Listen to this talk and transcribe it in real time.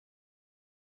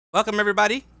Welcome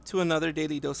everybody to another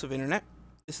daily dose of internet.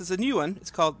 This is a new one.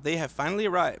 It's called They Have Finally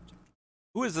Arrived.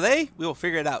 Who is they? We will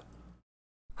figure it out.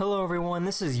 Hello everyone,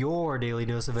 this is your daily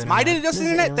dose of internet. My daily dose of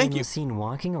internet? Thank you. Was seen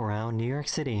walking around New York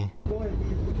City.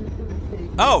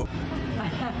 Oh.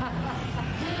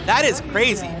 That is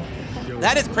crazy.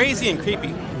 That is crazy and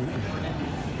creepy.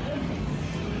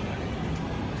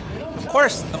 Of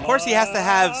course he has to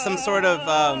have some sort of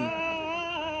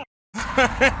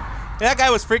that guy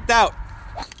was freaked out.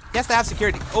 He has to have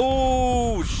security.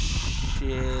 Oh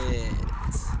shit.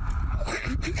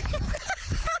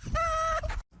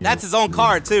 That's his own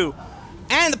car too.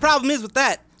 And the problem is with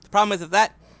that,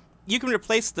 you can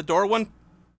replace the door one,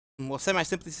 well,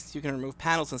 semi-simply, since you can remove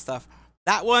panels and stuff.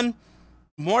 That one,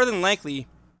 more than likely,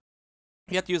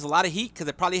 you have to use a lot of heat because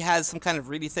it probably has some kind of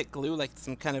really thick glue, like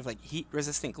some kind of like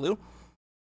heat-resistant glue,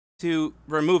 to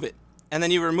remove it. And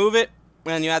then you remove it,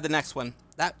 and you add the next one.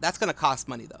 That's gonna cost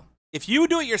money though. If you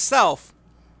do it yourself,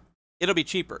 it'll be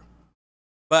cheaper.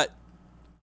 But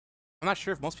I'm not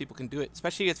sure if most people can do it,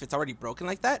 especially if it's already broken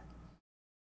like that.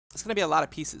 It's gonna be a lot of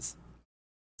pieces.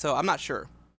 So I'm not sure.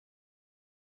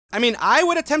 I mean, I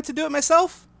would attempt to do it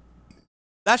myself.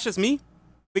 That's just me.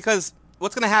 Because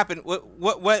what's gonna happen? What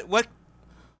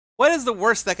is the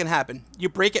worst that can happen? You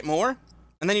break it more,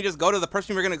 and then you just go to the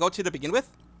person you were gonna go to begin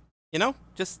with? You know?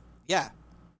 Just, yeah.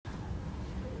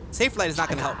 Safe light is not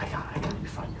gonna help. You're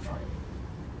fine.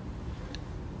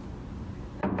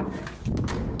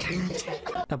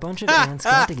 A bunch of ants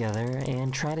got together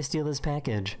and try to steal this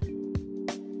package.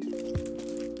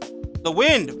 The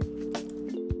wind!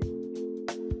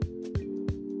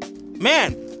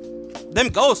 Man! Them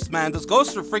ghosts, man. Those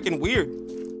ghosts are freaking weird.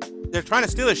 They're trying to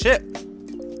steal a ship.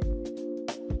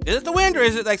 Is it the wind, or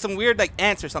is it like some weird like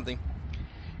ants or something?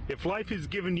 If life is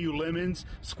giving you lemons,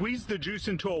 squeeze the juice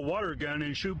into a water gun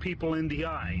and shoot people in the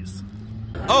eyes.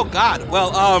 Oh God.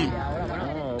 Well,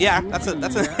 yeah, that's an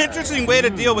interesting way to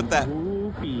deal with that.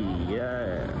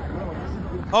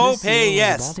 Oh, pay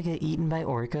yes. Was about to get eaten by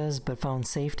orcas, but found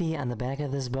safety on the back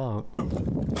of this boat.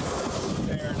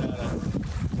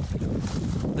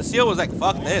 The seal was like,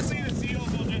 "Fuck this." The seals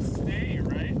will just stay,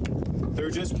 right?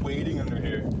 They're just waiting under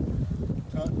here.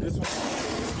 This one's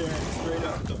staring straight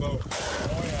up the boat.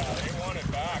 Oh yeah, they want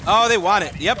it back. Oh, they want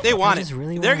it. Yep, they want it.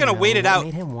 Really They're gonna wait it out.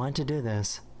 What made him want to do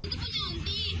this?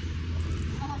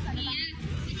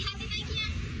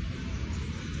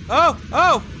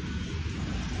 Oh!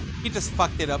 He just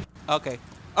fucked it up. Okay.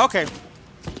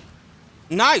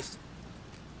 Nice!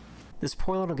 This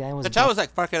poor little guy was... The child was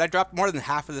like, fuck it, I dropped more than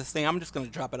half of this thing. I'm just gonna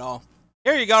drop it all.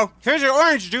 Here you go. Here's your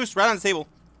orange juice right on the table.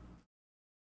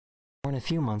 Born a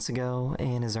few months ago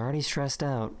and is already stressed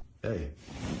out. Hey,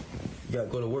 you gotta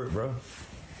go to work, bro.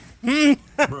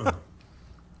 Bro.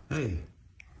 Hey,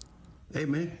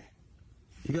 man.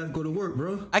 You gotta go to work,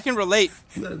 bro. I can relate.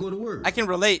 You gotta go to work. I can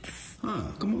relate. Huh,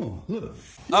 come on, look.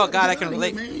 Oh God, I can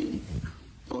relate. Man.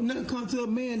 Don't nothing come to a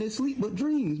man that sleep but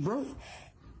dreams, bro.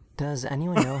 Does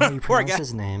anyone know how you pronounce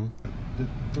his name?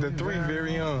 The three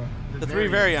very young. The three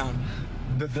Varion.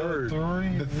 The third.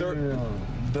 The third.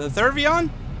 The third Vion?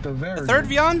 The third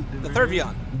Vion? The third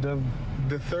Vion.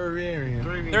 The third variant.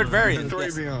 Third variant. The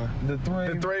Travion. The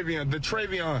Travion. The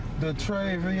Travion. The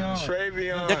Travion.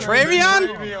 Travion. The Travion?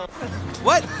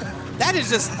 What? That is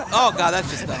just. Oh God, that's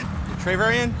just dumb. The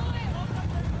Travarian?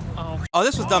 Oh,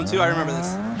 this was dumb too. I remember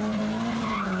this.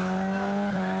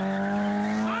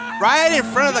 Right in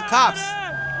front of the cops.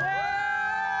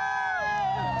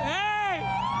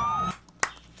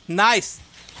 Nice.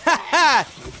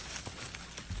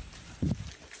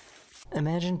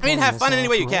 Imagine I mean, have fun any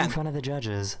way you can. in front of the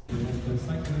judges.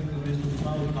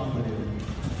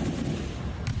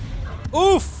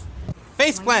 Oof!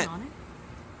 Face plant.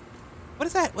 What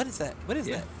is that? What is that? What is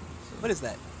that? What is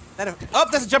that? Oh,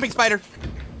 that's a jumping spider.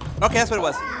 Okay, that's what it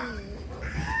was.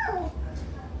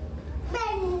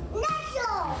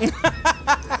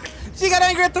 She got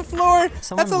angry at the floor.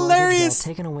 Someone's That's hilarious. Got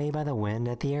taken away by the wind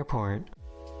at the airport.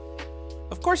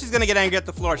 Of course she's gonna get angry at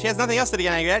the floor. She has nothing else to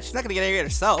get angry at. She's not gonna get angry at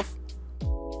herself.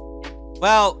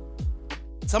 Well,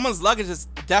 someone's luggage is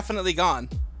definitely gone.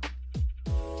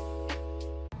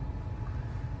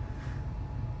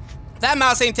 That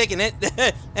mouse ain't taking it.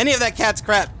 Any of that cat's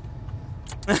crap.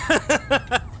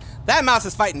 That mouse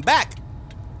is fighting back.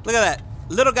 Look at that.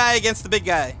 Little guy against the big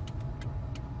guy.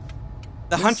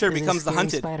 The hunter becomes the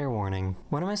hunted. Spider warning.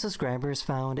 One of my subscribers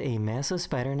found a massive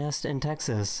spider nest in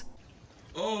Texas.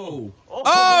 Oh!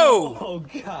 Oh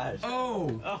gosh.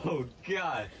 Oh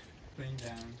God. Bring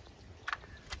down.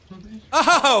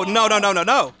 Oh, no.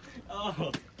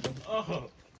 Oh.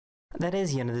 that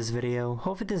is the end of this video.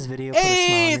 Hopefully this video put a smile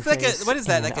Hey, on it's your like face, a, what is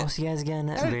that? and Like I'll see you guys again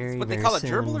very, what they very call a soon.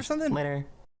 gerbil or something? Later.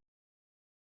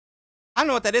 I don't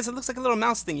know what that is. It looks like a little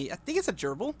mouse thingy. I think it's a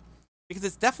gerbil because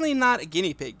it's definitely not a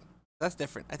guinea pig. That's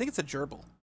different. I think it's a gerbil.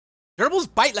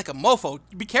 Gerbils bite like a mofo.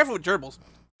 Be careful with gerbils.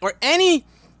 Or any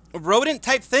rodent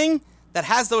type thing that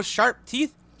has those sharp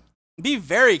teeth. Be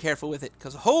very careful with it,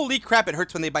 because holy crap, it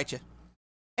hurts when they bite you.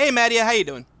 Hey, Maddie, how you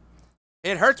doing?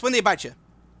 It hurts when they bite you.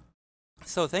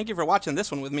 So thank you for watching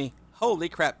this one with me. Holy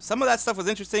crap. Some of that stuff was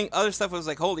interesting. Other stuff was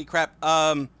like, holy crap.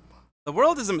 The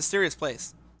world is a mysterious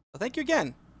place. So thank you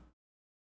again.